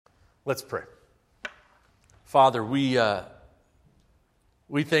Let's pray. Father, we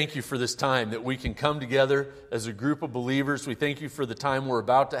thank you for this time that we can come together as a group of believers. We thank you for the time we're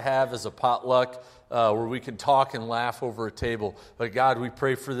about to have as a potluck where we can talk and laugh over a table. But God, we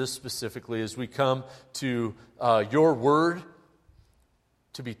pray for this specifically as we come to your word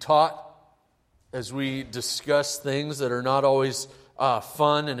to be taught, as we discuss things that are not always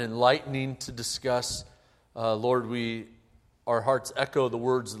fun and enlightening to discuss. Lord, our hearts echo the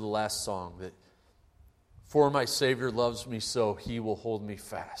words of the last song that, "For my Savior loves me so, He will hold me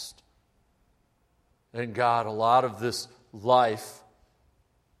fast." And God, a lot of this life,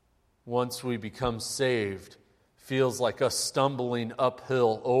 once we become saved, feels like us stumbling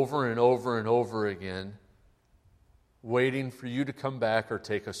uphill over and over and over again, waiting for you to come back or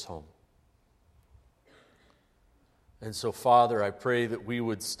take us home. And so, Father, I pray that we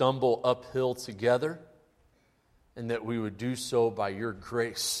would stumble uphill together, and that we would do so by your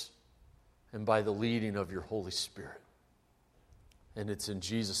grace and by the leading of your Holy Spirit. And it's in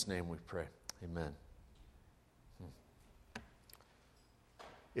Jesus' name we pray. Amen.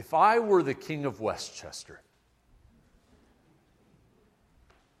 If I were the king of Westchester,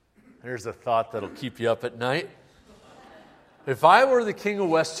 there's a thought that'll keep you up at night. If I were the king of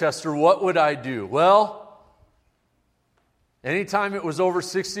Westchester, what would I do? Well, anytime it was over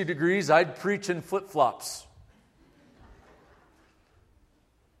 60 degrees, I'd preach in flip-flops.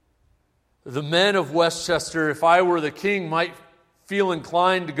 The men of Westchester, if I were the king, might feel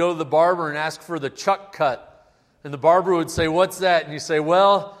inclined to go to the barber and ask for the chuck cut. And the barber would say, "What's that?" And you say,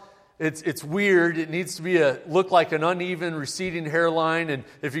 "Well, it's weird. It needs to look like an uneven, receding hairline. And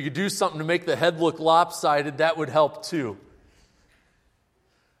if you could do something to make the head look lopsided, that would help too."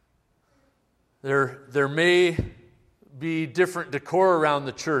 There may be different decor around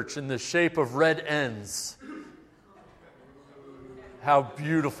the church in the shape of red ends. How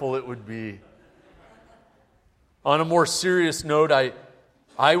beautiful it would be. On a more serious note,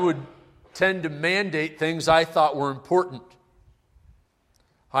 I would tend to mandate things I thought were important.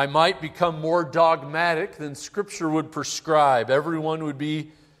 I might become more dogmatic than Scripture would prescribe. Everyone would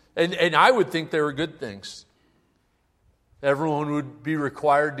be, and I would think they were good things. Everyone would be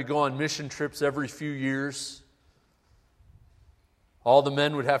required to go on mission trips every few years. All the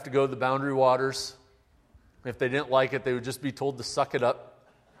men would have to go to the Boundary Waters. If they didn't like it, they would just be told to suck it up.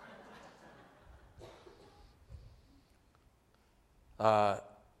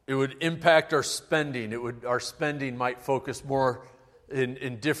 It would impact our spending. Our spending might focus more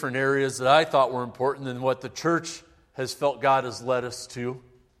in different areas that I thought were important than what the church has felt God has led us to.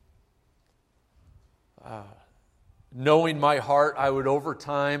 Knowing my heart, I would over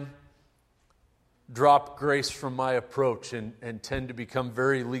time drop grace from my approach and tend to become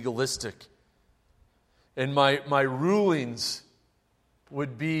very legalistic. And my rulings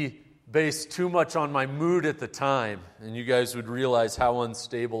would be based too much on my mood at the time. And you guys would realize how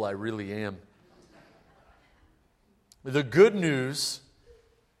unstable I really am. The good news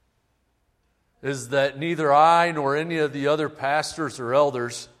is that neither I nor any of the other pastors or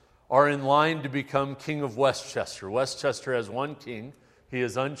elders are in line to become king of Westchester. Westchester has one king. He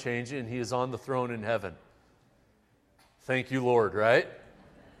is unchanging, and he is on the throne in heaven. Thank you, Lord, right?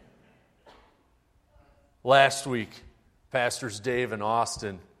 Last week, Pastors Dave and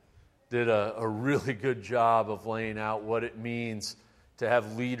Austin did a really good job of laying out what it means to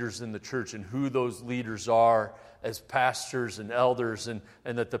have leaders in the church and who those leaders are as pastors and elders, and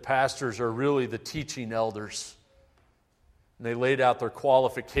that the pastors are really the teaching elders. And they laid out their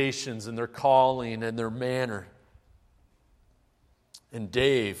qualifications and their calling and their manner. And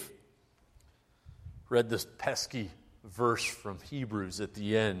Dave read this pesky verse from Hebrews at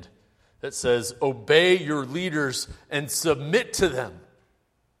the end that says, "Obey your leaders and submit to them."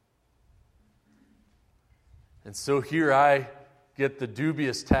 And so here I get the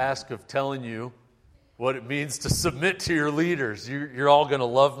dubious task of telling you what it means to submit to your leaders. You're all going to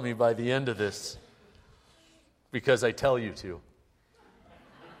love me by the end of this because I tell you to.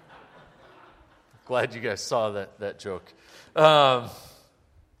 Glad you guys saw that joke.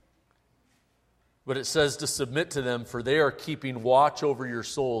 But it says to submit to them, for they are keeping watch over your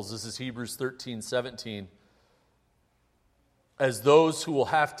souls. This is Hebrews 13:17. As those who will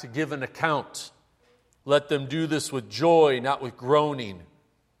have to give an account, let them do this with joy, not with groaning,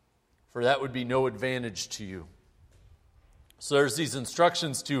 for that would be no advantage to you. So there's these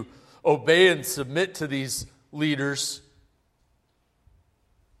instructions to obey and submit to these leaders,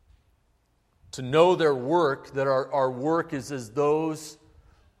 to know their work, that our work is as those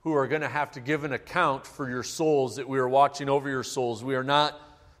who are going to have to give an account for your souls, that we are watching over your souls. We are not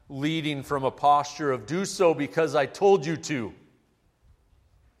leading from a posture of do so because I told you to.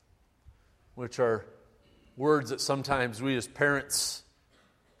 which are words that sometimes we as parents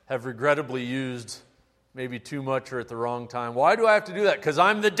have regrettably used maybe too much or at the wrong time. Why do I have to do that? Because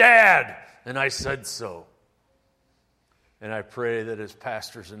I'm the dad, and I said so. And I pray that as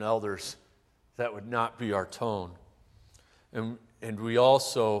pastors and elders, that would not be our tone. And we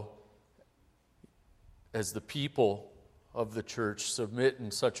also, as the people of the church, submit in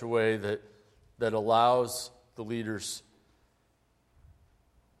such a way that allows the leaders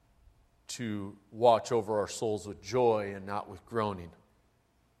to watch over our souls with joy and not with groaning.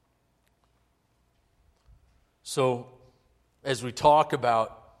 So, as we talk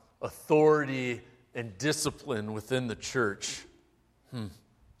about authority and discipline within the church,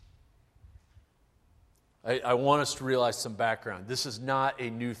 I want us to realize some background. This is not a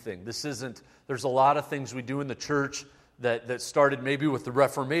new thing. There's a lot of things we do in the church that started maybe with the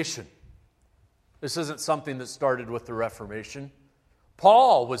Reformation. This isn't something that started with the Reformation.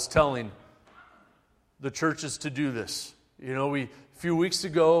 Paul was telling the churches to do this. You know, a few weeks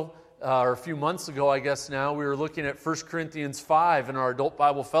ago, or a few months ago, I guess now, we were looking at 1 Corinthians 5 in our adult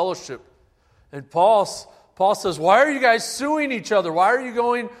Bible fellowship. And Paul says, why are you guys suing each other? Why are you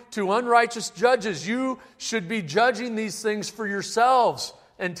going to unrighteous judges? You should be judging these things for yourselves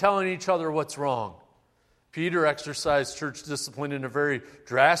and telling each other what's wrong. Peter exercised church discipline in a very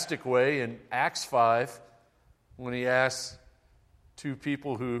drastic way in Acts 5 when he asked two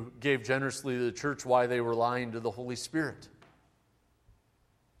people who gave generously to the church why they were lying to the Holy Spirit.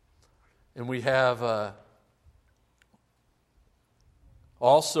 And we have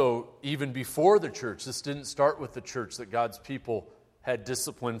also, even before the church, this didn't start with the church, that God's people had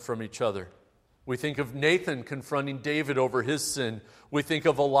discipline from each other. We think of Nathan confronting David over his sin. We think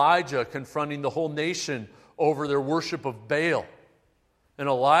of Elijah confronting the whole nation over their worship of Baal. And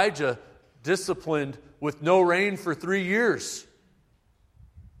Elijah disciplined with no rain for 3 years.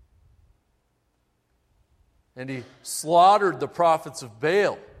 And he slaughtered the prophets of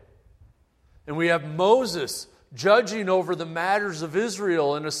Baal. And we have Moses judging over the matters of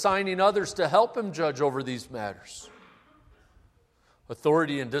Israel and assigning others to help him judge over these matters.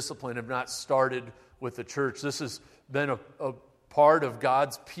 Authority and discipline have not started with the church. This has been a part of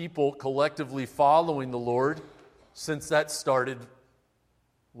God's people collectively following the Lord since that started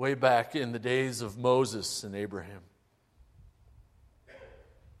way back in the days of Moses and Abraham.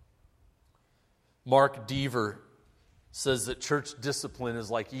 Mark Dever says that church discipline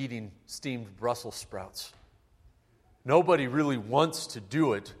is like eating steamed Brussels sprouts. Nobody really wants to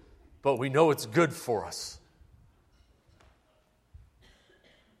do it, but we know it's good for us.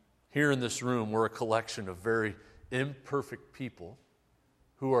 Here in this room, we're a collection of very imperfect people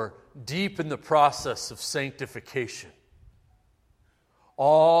who are deep in the process of sanctification,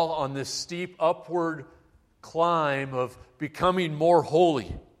 all on this steep upward climb of becoming more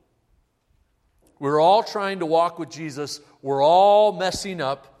holy. We're all trying to walk with Jesus. We're all messing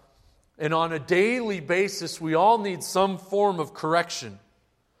up. And on a daily basis, we all need some form of correction.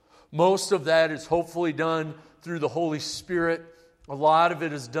 Most of that is hopefully done through the Holy Spirit. A lot of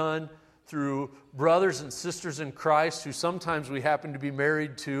it is done through brothers and sisters in Christ who sometimes we happen to be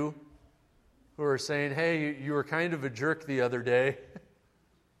married to, who are saying, hey, you were kind of a jerk the other day.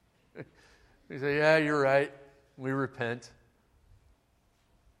 We say, yeah, you're right. We repent.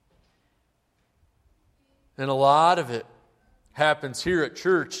 And a lot of it happens here at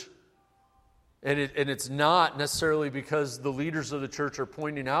church. And it's not necessarily because the leaders of the church are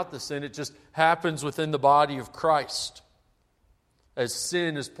pointing out the sin. It just happens within the body of Christ. As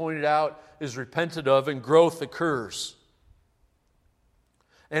sin is pointed out, is repented of, and growth occurs.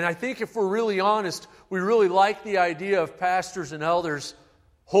 And I think if we're really honest, we really like the idea of pastors and elders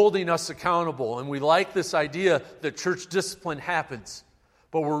holding us accountable. And we like this idea that church discipline happens.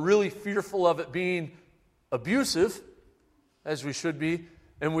 But we're really fearful of it being abusive, as we should be.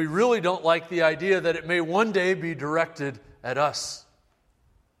 And we really don't like the idea that it may one day be directed at us.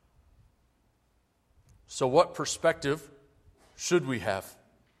 So what perspective should we have?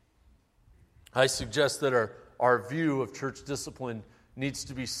 I suggest that our view of church discipline needs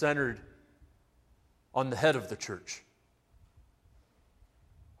to be centered on the head of the church,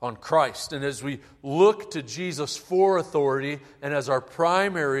 on Christ. And as we look to Jesus for authority and as our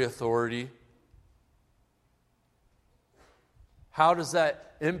primary authority, how does that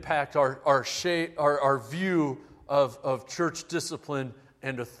impact our view of church discipline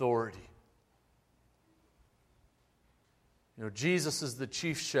and authority? You know, Jesus is the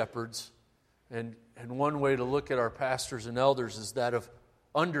chief shepherds, and one way to look at our pastors and elders is that of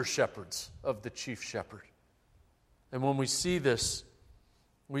under-shepherds of the chief shepherd. And when we see this,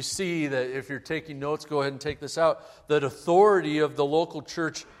 we see that if you're taking notes, go ahead and take this out, that authority of the local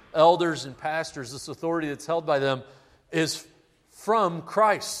church elders and pastors, this authority that's held by them, is from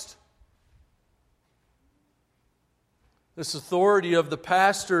Christ. This authority of the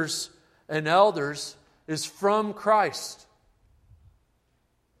pastors and elders is from Christ.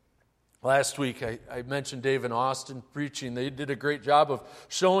 Last week, I mentioned Dave and Austin preaching. They did a great job of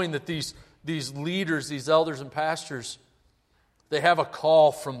showing that these leaders, these elders and pastors, they have a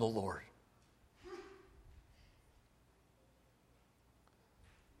call from the Lord.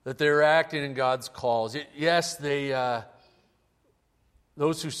 That they're acting in God's calls. Yes, those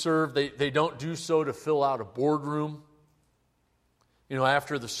who serve, they don't do so to fill out a boardroom.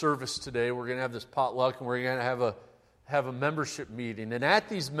 After the service today, we're going to have this potluck and we're going to have a membership meeting. And at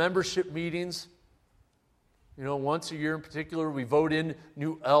these membership meetings, once a year in particular, we vote in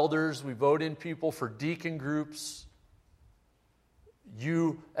new elders, we vote in people for deacon groups.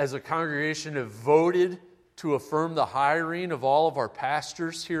 You, as a congregation, have voted to affirm the hiring of all of our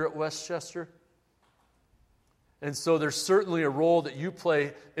pastors here at Westchester. And so there's certainly a role that you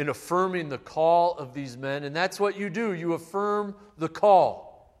play in affirming the call of these men, and that's what you do. You affirm the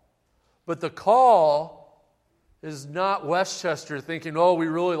call. But the call is not Westchester thinking, we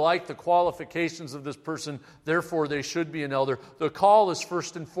really like the qualifications of this person, therefore they should be an elder. The call is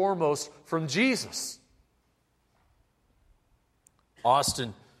first and foremost from Jesus.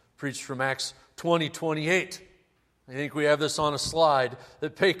 Austin preached from Acts 20:28. I think we have this on a slide.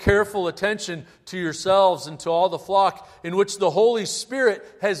 That pay careful attention to yourselves and to all the flock in which the Holy Spirit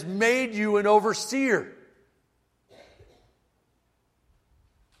has made you an overseer.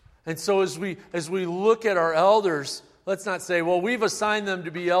 And so as we look at our elders, let's not say, we've assigned them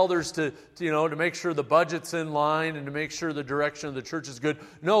to be elders to make sure the budget's in line and to make sure the direction of the church is good.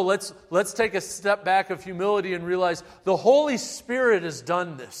 No, let's take a step back of humility and realize the Holy Spirit has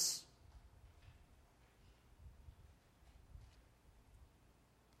done this.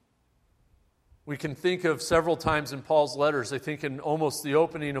 We can think of several times in Paul's letters, I think in almost the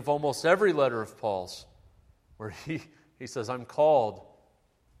opening of almost every letter of Paul's, where he says, I'm called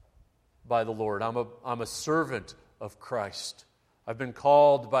by the Lord. I'm a servant of Christ. I've been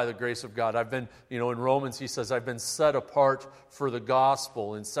called by the grace of God. I've been, in Romans he says, I've been set apart for the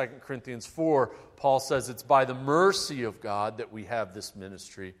gospel. In 2 Corinthians 4, Paul says it's by the mercy of God that we have this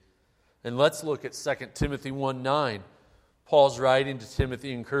ministry. And let's look at 2 Timothy 1:9. Paul's writing to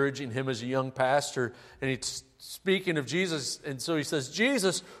Timothy, encouraging him as a young pastor, and he's speaking of Jesus, and so he says,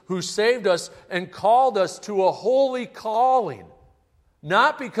 Jesus, who saved us and called us to a holy calling,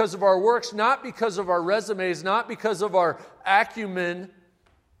 not because of our works, not because of our resumes, not because of our acumen,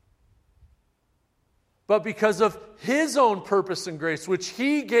 but because of His own purpose and grace, which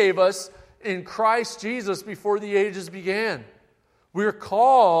He gave us in Christ Jesus before the ages began. We're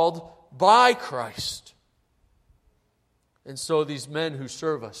called by Christ. And so these men who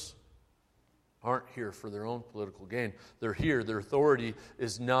serve us aren't here for their own political gain. They're here. Their authority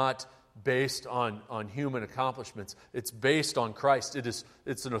is not based on human accomplishments. It's based on Christ.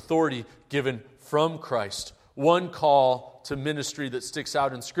 It's an authority given from Christ. One call to ministry that sticks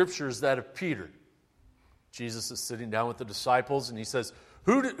out in Scripture is that of Peter. Jesus is sitting down with the disciples and he says,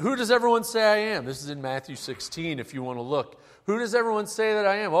 Who does everyone say I am? This is in Matthew 16 if you want to look. Who does everyone say that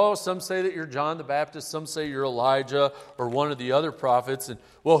I am? Some say that you're John the Baptist. Some say you're Elijah or one of the other prophets. And,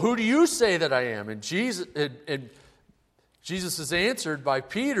 who do you say that I am? And Jesus is answered by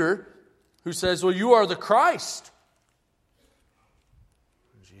Peter, who says, you are the Christ.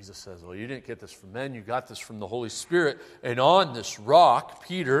 And Jesus says, you didn't get this from men. You got this from the Holy Spirit. And on this rock,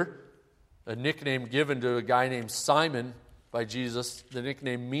 Peter, a nickname given to a guy named Simon by Jesus, the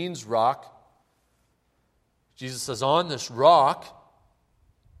nickname means rock. Jesus says, on this rock,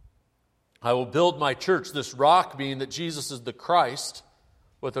 I will build my church. This rock being that Jesus is the Christ.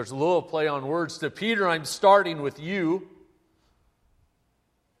 But there's a little play on words. To Peter, I'm starting with you.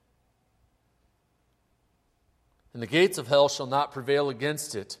 And the gates of hell shall not prevail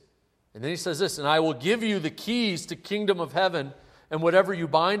against it. And then he says this, and I will give you the keys to kingdom of heaven, and whatever you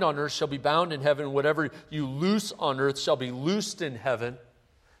bind on earth shall be bound in heaven, and whatever you loose on earth shall be loosed in heaven.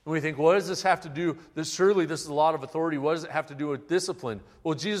 And we think, what does this have to do? Surely this is a lot of authority. What does it have to do with discipline?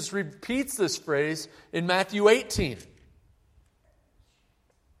 Well, Jesus repeats this phrase in Matthew 18.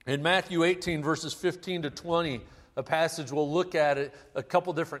 In Matthew 18, verses 15 to 20, a passage we'll look at it a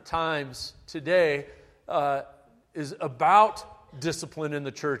couple different times today, is about discipline in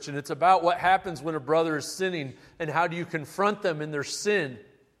the church. And it's about what happens when a brother is sinning and how do you confront them in their sin.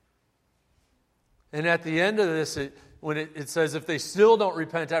 And at the end of this, when it says, if they still don't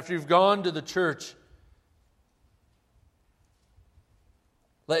repent after you've gone to the church,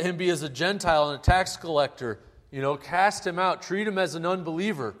 let him be as a Gentile and a tax collector. Cast him out. Treat him as an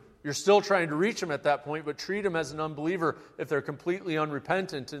unbeliever. You're still trying to reach him at that point, but treat him as an unbeliever if they're completely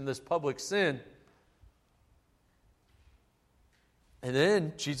unrepentant in this public sin. And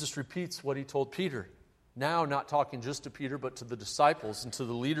then Jesus repeats what he told Peter. Now not talking just to Peter, but to the disciples and to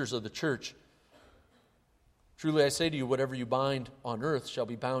the leaders of the church. Truly I say to you, whatever you bind on earth shall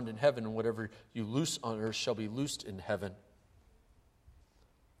be bound in heaven, and whatever you loose on earth shall be loosed in heaven.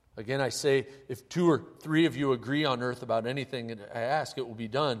 Again, I say, if 2 or 3 of you agree on earth about anything I ask, it will be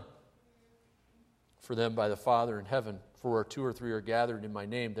done for them by the Father in heaven. For where 2 or 3 are gathered in my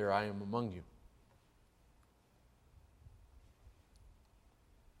name, there I am among you.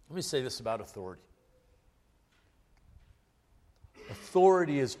 Let me say this about authority.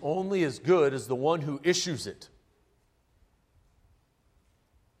 Authority is only as good as the one who issues it.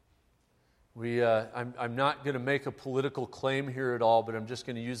 I'm not going to make a political claim here at all, but I'm just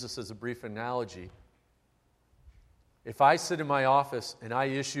going to use this as a brief analogy. If I sit in my office and I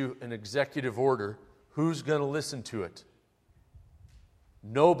issue an executive order, who's going to listen to it?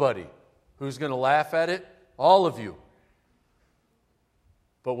 Nobody. Who's going to laugh at it? All of you.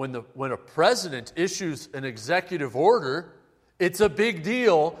 But when a president issues an executive order, it's a big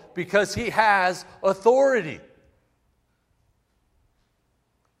deal because he has authority.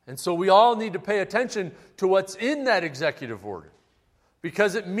 And so we all need to pay attention to what's in that executive order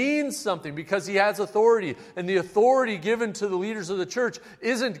because it means something, because he has authority. And the authority given to the leaders of the church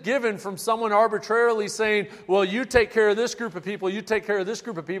isn't given from someone arbitrarily saying, well, you take care of this group of people, you take care of this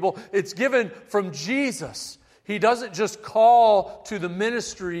group of people. It's given from Jesus. He doesn't just call to the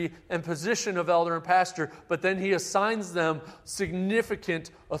ministry and position of elder and pastor, but then he assigns them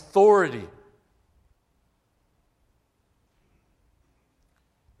significant authority.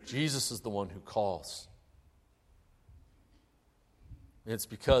 Jesus is the one who calls. And it's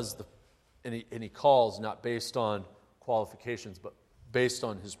because he calls not based on qualifications, but based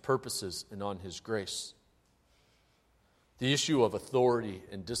on his purposes and on his grace. The issue of authority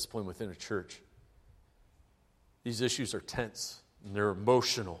and discipline within a church, these issues are tense and they're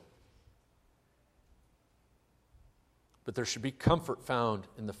emotional. But there should be comfort found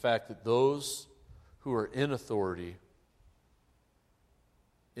in the fact that those who are in authority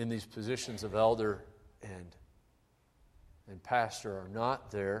in these positions of elder and pastor are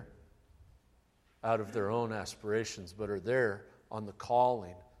not there out of their own aspirations, but are there on the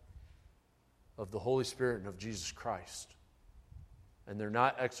calling of the Holy Spirit and of Jesus Christ. And they're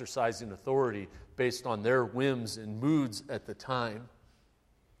not exercising authority based on their whims and moods at the time,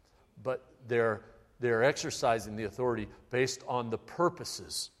 but they're exercising the authority based on the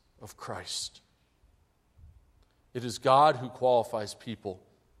purposes of Christ. It is God who qualifies people,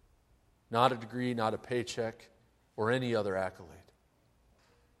 not a degree, not a paycheck, or any other accolade.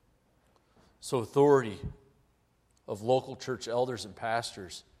 So authority of local church elders and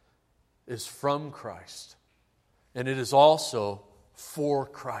pastors is from Christ, and it is also for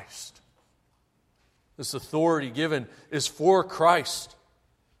Christ. This authority given is for Christ.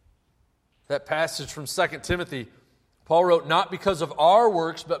 That passage from 2 Timothy, Paul wrote, not because of our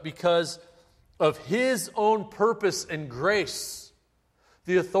works, but because of his own purpose and grace.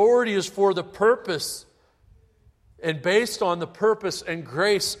 The authority is for the purpose and based on the purpose and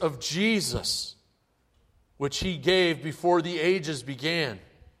grace of Jesus, which he gave before the ages began.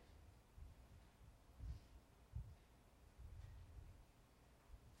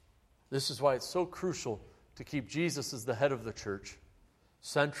 This is why it's so crucial to keep Jesus as the head of the church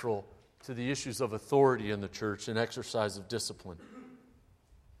central to the issues of authority in the church and exercise of discipline.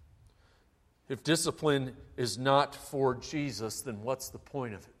 If discipline is not for Jesus, then what's the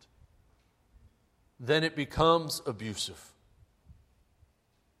point of it? Then it becomes abusive.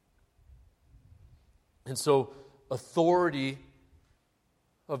 And so, authority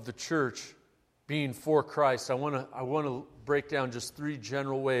of the church being for Christ, I want to break down just 3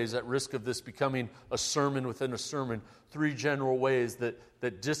 general ways, at risk of this becoming a sermon within a sermon, 3 general ways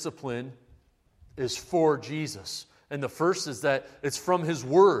that discipline is for Jesus. And the first is that it's from His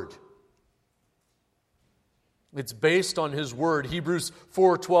Word. It's based on His Word. Hebrews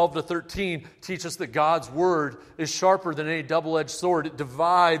 4:12-13 teach us that God's Word is sharper than any double-edged sword. It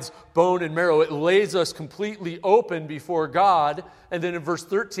divides bone and marrow. It lays us completely open before God. And then in verse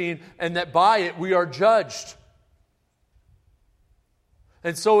 13, and that by it we are judged.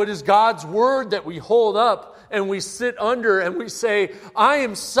 And so it is God's Word that we hold up and we sit under and we say, I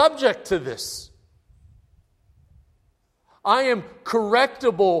am subject to this. I am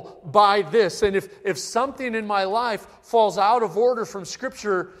correctable by this. And if something in my life falls out of order from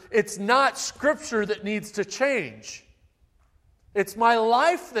Scripture, it's not Scripture that needs to change. It's my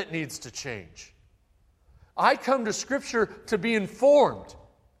life that needs to change. I come to Scripture to be informed.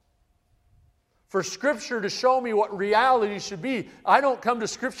 For Scripture to show me what reality should be. I don't come to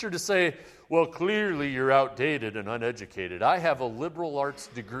Scripture to say, well, clearly you're outdated and uneducated. I have a liberal arts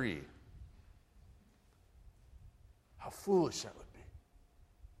degree. How foolish that would be.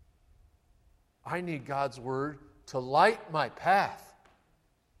 I need God's Word to light my path,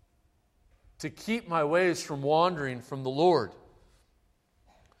 to keep my ways from wandering from the Lord.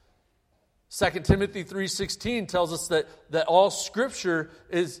 2 Timothy 3:16 tells us that all Scripture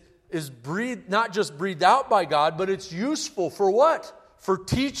is breathed, not just breathed out by God, but it's useful for what? For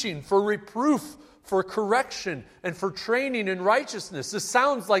teaching, for reproof, for correction, and for training in righteousness. This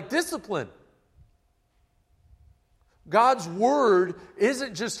sounds like discipline. God's Word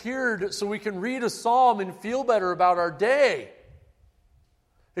isn't just here so we can read a psalm and feel better about our day.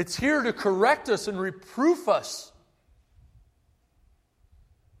 It's here to correct us and reproof us.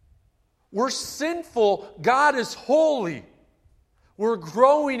 We're sinful. God is holy. We're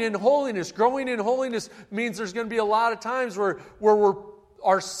growing in holiness. Growing in holiness means there's going to be a lot of times where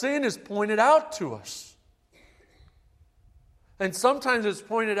our sin is pointed out to us. And sometimes it's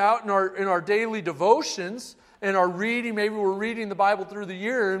pointed out in our daily devotions and our reading. Maybe we're reading the Bible through the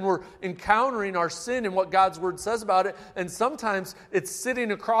year and we're encountering our sin and what God's Word says about it. And sometimes it's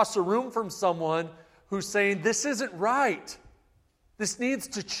sitting across a room from someone who's saying, this isn't right. This needs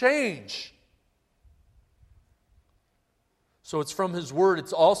to change. So it's from His Word.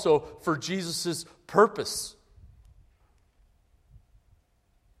 It's also for Jesus' purpose.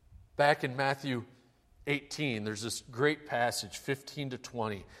 Back in Matthew 18, there's this great passage, 15 to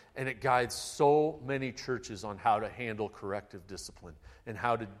 20, and it guides so many churches on how to handle corrective discipline and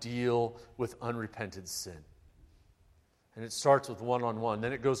how to deal with unrepented sin. And it starts with one-on-one,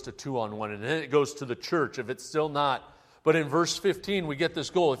 then it goes to two-on-one, and then it goes to the church if it's still not. But in verse 15, we get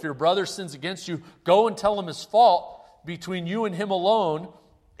this goal. If your brother sins against you, go and tell him his fault between you and him alone.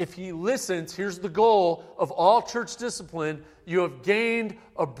 If he listens, here's the goal of all church discipline: you have gained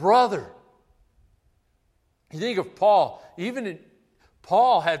a brother. You think of Paul.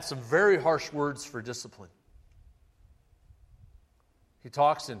 Paul had some very harsh words for discipline. He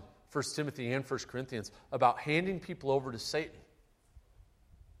talks in 1 Timothy and 1 Corinthians about handing people over to Satan.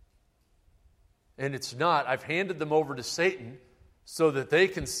 And it's not, I've handed them over to Satan so that they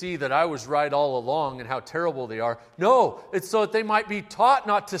can see that I was right all along and how terrible they are. No, it's so that they might be taught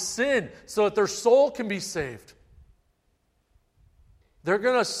not to sin, so that their soul can be saved. They're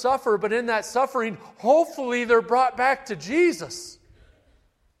going to suffer, but in that suffering, hopefully they're brought back to Jesus.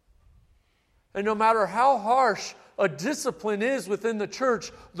 And no matter how harsh a discipline is within the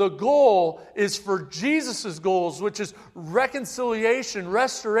church, the goal is for Jesus' goals, which is reconciliation,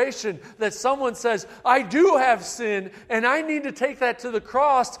 restoration, that someone says, I do have sin, and I need to take that to the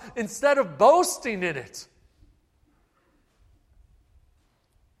cross instead of boasting in it.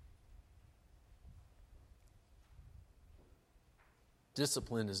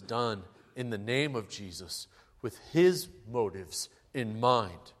 Discipline is done in the name of Jesus with His motives in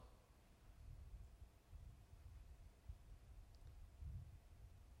mind.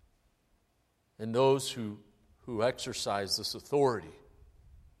 And those who exercise this authority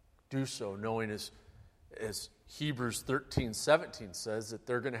do so knowing, as Hebrews 13:17 says, that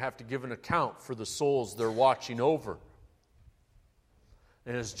they're going to have to give an account for the souls they're watching over.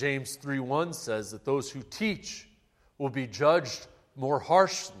 And as James 3:1 says, that those who teach will be judged more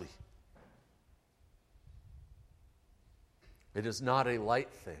harshly. It is not a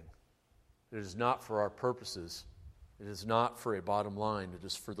light thing. It is not for our purposes. It is not for a bottom line. It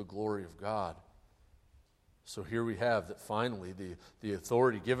is for the glory of God. So here we have that finally the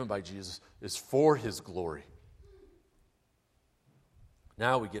authority given by Jesus is for His glory.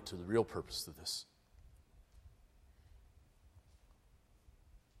 Now we get to the real purpose of this.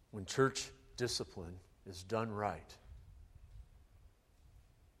 When church discipline is done right,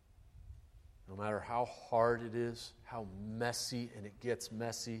 no matter how hard it is, how messy, and it gets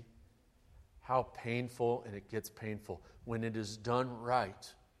messy, how painful, and it gets painful, when it is done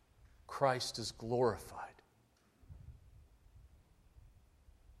right, Christ is glorified.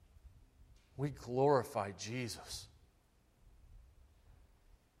 We glorify Jesus.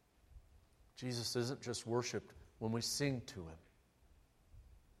 Jesus isn't just worshiped when we sing to Him.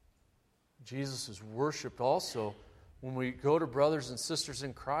 Jesus is worshiped also when we go to brothers and sisters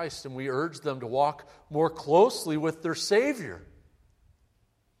in Christ and we urge them to walk more closely with their Savior.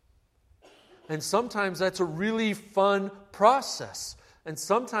 And sometimes that's a really fun process. And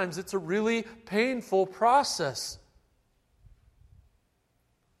sometimes it's a really painful process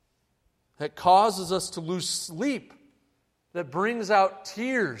that causes us to lose sleep, that brings out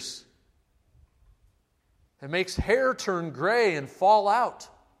tears, It makes hair turn gray and fall out.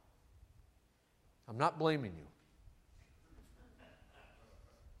 I'm not blaming you.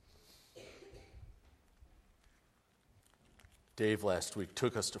 Dave last week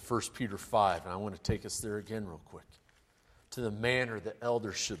took us to 1 Peter 5, and I want to take us there again real quick. To the manner that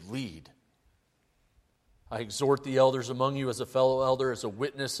elders should lead. I exhort the elders among you as a fellow elder, as a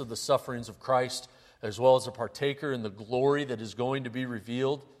witness of the sufferings of Christ, as well as a partaker in the glory that is going to be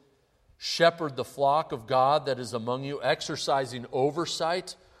revealed. Shepherd the flock of God that is among you, exercising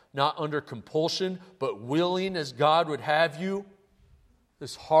oversight, not under compulsion, but willing as God would have you.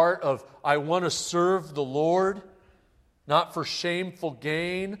 This heart of, I want to serve the Lord, not for shameful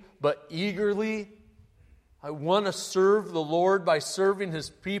gain, but eagerly. I want to serve the Lord by serving His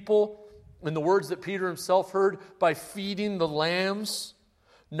people. In the words that Peter himself heard, by feeding the lambs,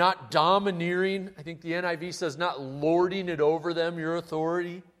 not domineering. I think the NIV says not lording it over them, your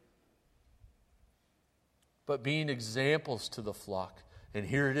authority, but being examples to the flock. And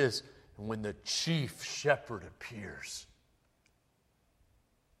here it is. And when the chief shepherd appears,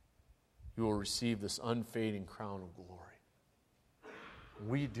 you will receive this unfading crown of glory.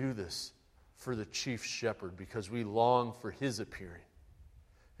 We do this for the chief shepherd because we long for His appearing.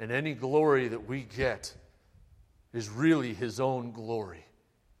 And any glory that we get is really His own glory.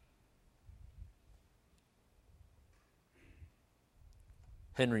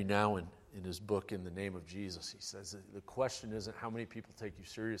 Henry Nouwen, in his book, In the Name of Jesus, he says that the question isn't how many people take you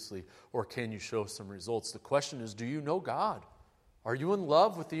seriously or can you show some results. The question is, do you know God? Are you in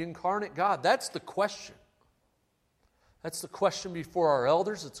love with the incarnate God? That's the question. That's the question before our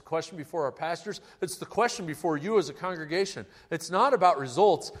elders. It's the question before our pastors. It's the question before you as a congregation. It's not about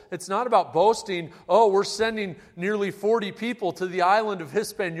results. It's not about boasting, oh, we're sending nearly 40 people to the island of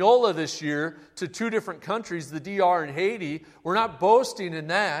Hispaniola this year to 2 different countries, the DR and Haiti. We're not boasting in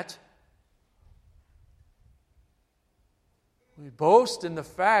that. We boast in the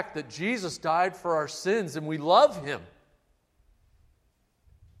fact that Jesus died for our sins and we love Him.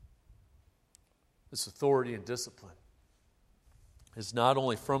 This authority and discipline is not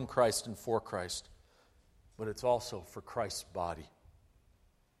only from Christ and for Christ, but it's also for Christ's body.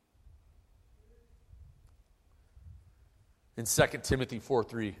 In 2 Timothy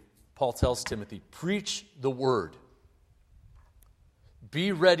 4:3, Paul tells Timothy, preach the word.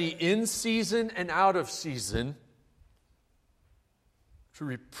 Be ready in season and out of season to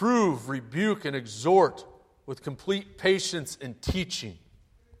reprove, rebuke, and exhort with complete patience and teaching.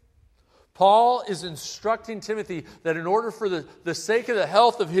 Paul is instructing Timothy that in order for the sake of the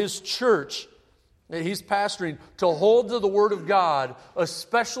health of his church that he's pastoring, to hold to the Word of God,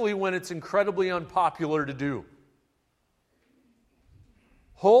 especially when it's incredibly unpopular to do.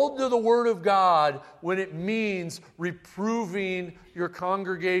 Hold to the Word of God when it means reproving your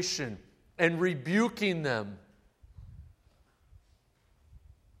congregation and rebuking them.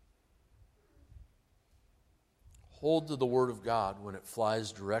 Hold to the Word of God when it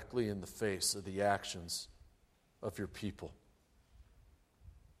flies directly in the face of the actions of your people.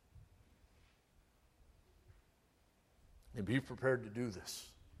 And be prepared to do this.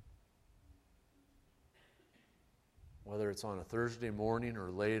 Whether it's on a Thursday morning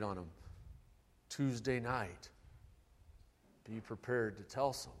or late on a Tuesday night, be prepared to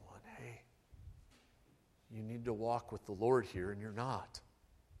tell someone, hey, you need to walk with the Lord here and you're not.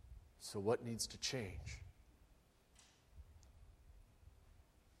 So what needs to change?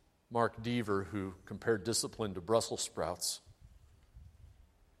 Mark Deaver, who compared discipline to Brussels sprouts.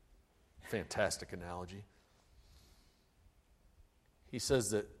 Fantastic analogy. He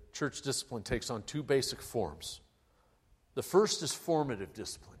says that church discipline takes on 2 basic forms. The first is formative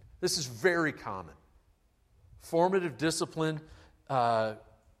discipline. This is very common. Formative discipline, to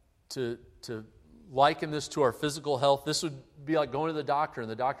liken this to our physical health, this would be like going to the doctor and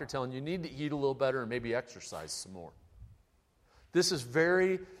the doctor telling you need to eat a little better and maybe exercise some more. This is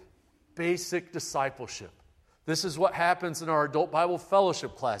very basic discipleship. This is what happens in our adult Bible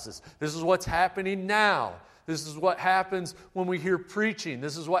fellowship classes. This is what's happening now. This is what happens when we hear preaching.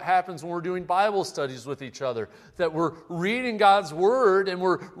 This is what happens when we're doing Bible studies with each other. That we're reading God's Word and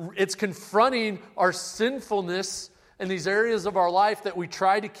it's confronting our sinfulness in these areas of our life that we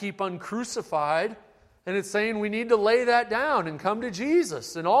try to keep uncrucified. And it's saying we need to lay that down and come to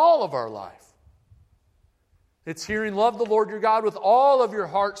Jesus in all of our life. It's hearing, love the Lord your God with all of your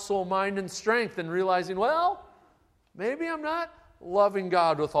heart, soul, mind, and strength, and realizing, well, maybe I'm not loving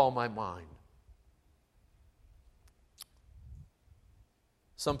God with all my mind.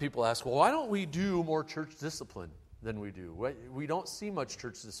 Some people ask, well, why don't we do more church discipline than we do? We don't see much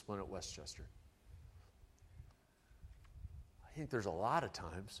church discipline at Westchester. I think there's a lot of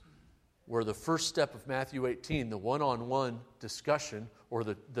times where the first step of Matthew 18, the one-on-one discussion, or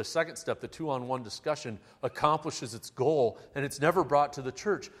the second step, the two-on-one discussion, accomplishes its goal, and it's never brought to the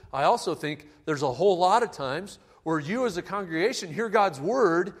church. I also think there's a whole lot of times where you as a congregation hear God's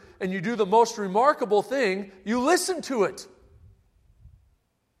word, and you do the most remarkable thing, you listen to it.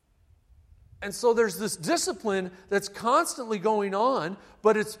 And so there's this discipline that's constantly going on,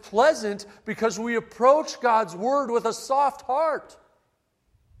 but it's pleasant because we approach God's word with a soft heart.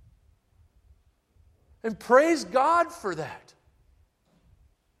 And praise God for that.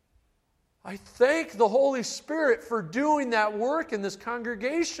 I thank the Holy Spirit for doing that work in this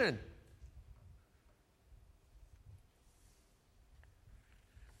congregation.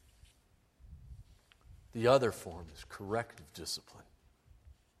 The other form is corrective discipline.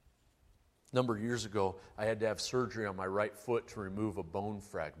 A number of years ago, I had to have surgery on my right foot to remove a bone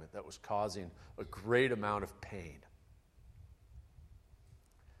fragment that was causing a great amount of pain.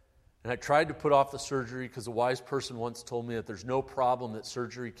 And I tried to put off the surgery because a wise person once told me that there's no problem that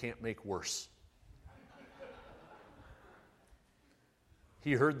surgery can't make worse.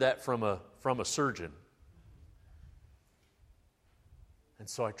 He heard that from a surgeon. And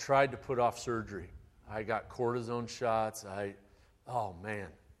so I tried to put off surgery. I got cortisone shots. Oh man,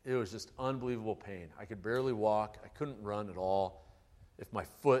 it was just unbelievable pain. I could barely walk. I couldn't run at all. If my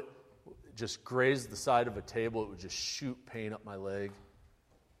foot just grazed the side of a table, it would just shoot pain up my leg.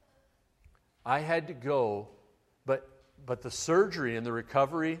 I had to go, but the surgery and the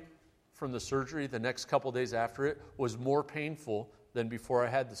recovery from the surgery the next couple days after it was more painful than before I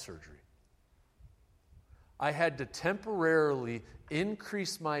had the surgery. I had to temporarily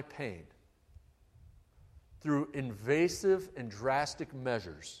increase my pain through invasive and drastic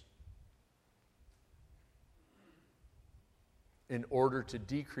measures in order to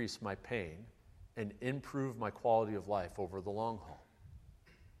decrease my pain and improve my quality of life over the long haul.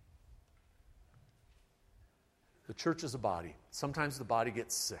 The church is a body. Sometimes the body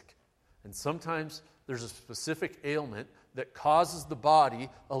gets sick. And sometimes there's a specific ailment that causes the body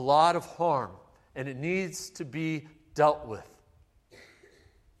a lot of harm. And it needs to be dealt with.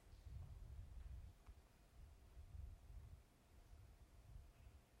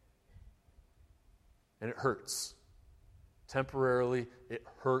 And it hurts. Temporarily, it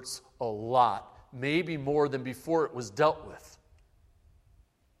hurts a lot. Maybe more than before it was dealt with.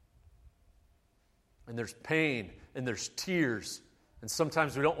 And there's pain, and there's tears, and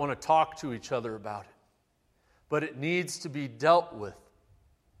sometimes we don't want to talk to each other about it. But it needs to be dealt with.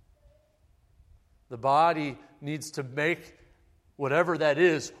 The body needs to make whatever that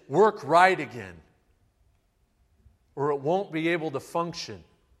is work right again, or it won't be able to function.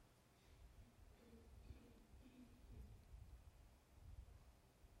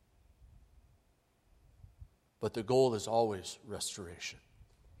 But the goal is always restoration,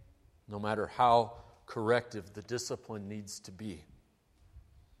 no matter how corrective the discipline needs to be.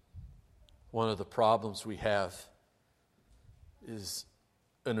 One of the problems we have is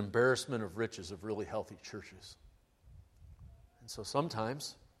an embarrassment of riches of really healthy churches. And so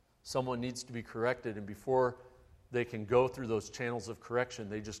sometimes someone needs to be corrected, and before they can go through those channels of correction,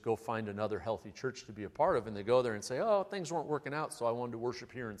 they just go find another healthy church to be a part of, and they go there and say, oh, things weren't working out, so I wanted to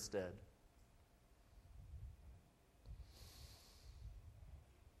worship here instead.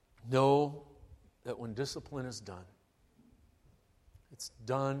 Know that when discipline is done, it's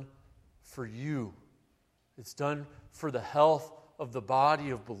done for you. It's done for the health of the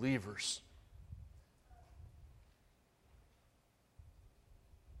body of believers.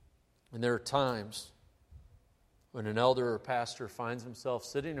 And there are times when an elder or pastor finds himself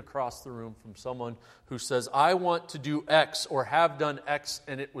sitting across the room from someone who says, I want to do X or have done X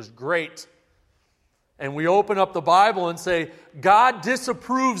and it was great. And we open up the Bible and say, God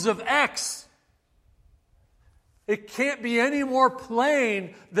disapproves of X. It can't be any more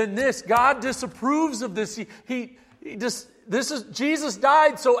plain than this. God disapproves of this. Jesus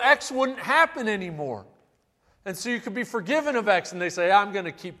died so X wouldn't happen anymore. And so you could be forgiven of X. And they say, I'm going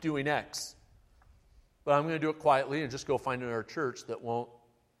to keep doing X. But I'm going to do it quietly and just go find another church that won't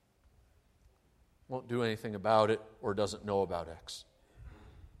do anything about it or doesn't know about X.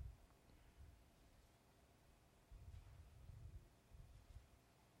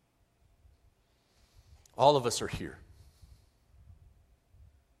 All of us are here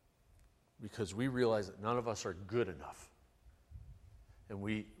because we realize that none of us are good enough.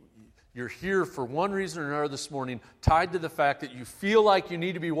 And you're here for one reason or another this morning, tied to the fact that you feel like you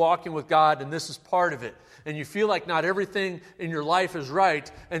need to be walking with God, and this is part of it. And you feel like not everything in your life is right,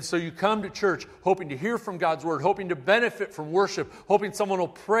 and so you come to church hoping to hear from God's Word, hoping to benefit from worship, hoping someone will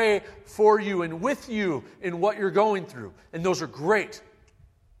pray for you and with you in what you're going through. And those are great.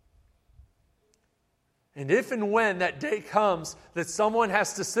 And if and when that day comes that someone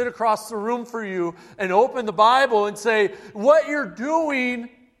has to sit across the room for you and open the Bible and say, what you're doing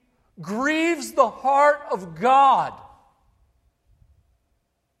grieves the heart of God,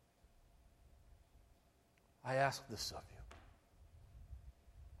 I ask this of you.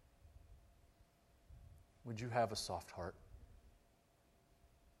 Would you have a soft heart?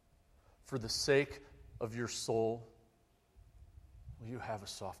 For the sake of your soul, will you have a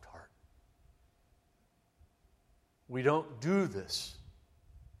soft heart? We don't do this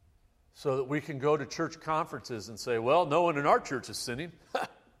so that we can go to church conferences and say, well, no one in our church is sinning.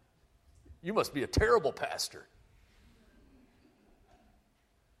 You must be a terrible pastor.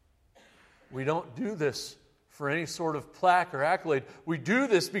 We don't do this for any sort of plaque or accolade. We do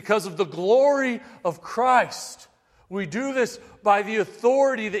this because of the glory of Christ. We do this by the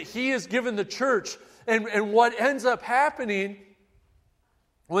authority that He has given the church. And what ends up happening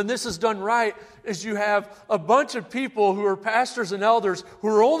when this is done right is you have a bunch of people who are pastors and elders who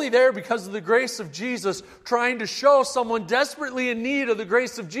are only there because of the grace of Jesus, trying to show someone desperately in need of the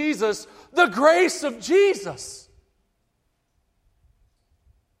grace of Jesus, the grace of Jesus.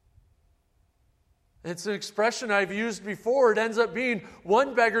 It's an expression I've used before. It ends up being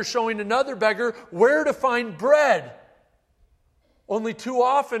one beggar showing another beggar where to find bread. Only too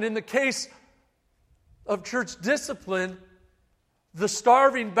often in the case of church discipline, the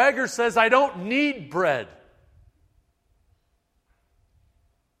starving beggar says, I don't need bread.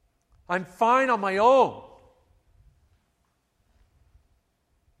 I'm fine on my own.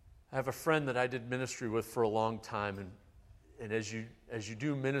 I have a friend that I did ministry with for a long time, and as you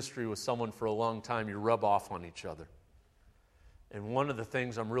do ministry with someone for a long time, you rub off on each other. And one of the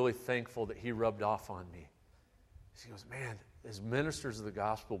things I'm really thankful that he rubbed off on me is he goes, man, as ministers of the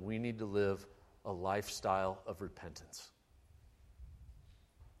gospel, we need to live a lifestyle of repentance.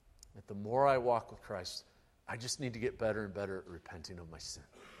 That the more I walk with Christ, I just need to get better and better at repenting of my sin.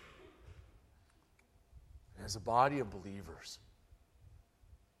 And as a body of believers,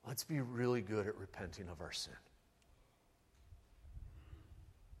 let's be really good at repenting of our sin.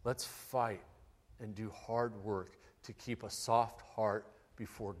 Let's fight and do hard work to keep a soft heart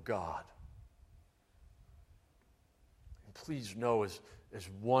before God. And please know, as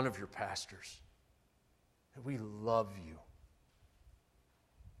one of your pastors, that we love you.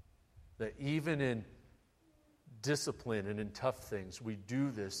 That even in discipline and in tough things, we do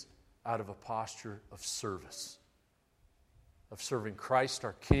this out of a posture of service, of serving Christ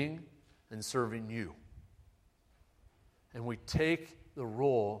our King and serving you. And we take the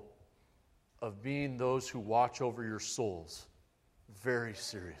role of being those who watch over your souls very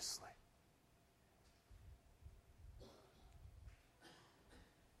seriously.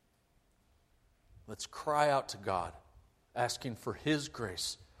 Let's cry out to God, asking for His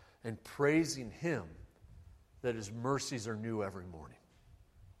grace and praising Him that His mercies are new every morning.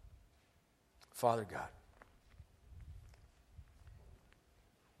 Father God,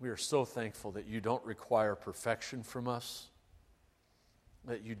 we are so thankful that You don't require perfection from us,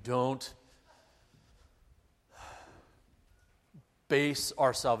 that You don't base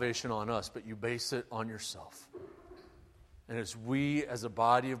our salvation on us, but You base it on Yourself. And as we, as a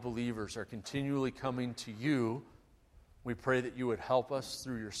body of believers, are continually coming to You, we pray that You would help us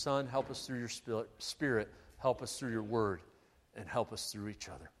through Your Son, help us through Your Spirit, help us through Your Word, and help us through each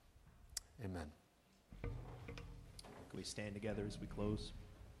other. Amen. Can we stand together as we close?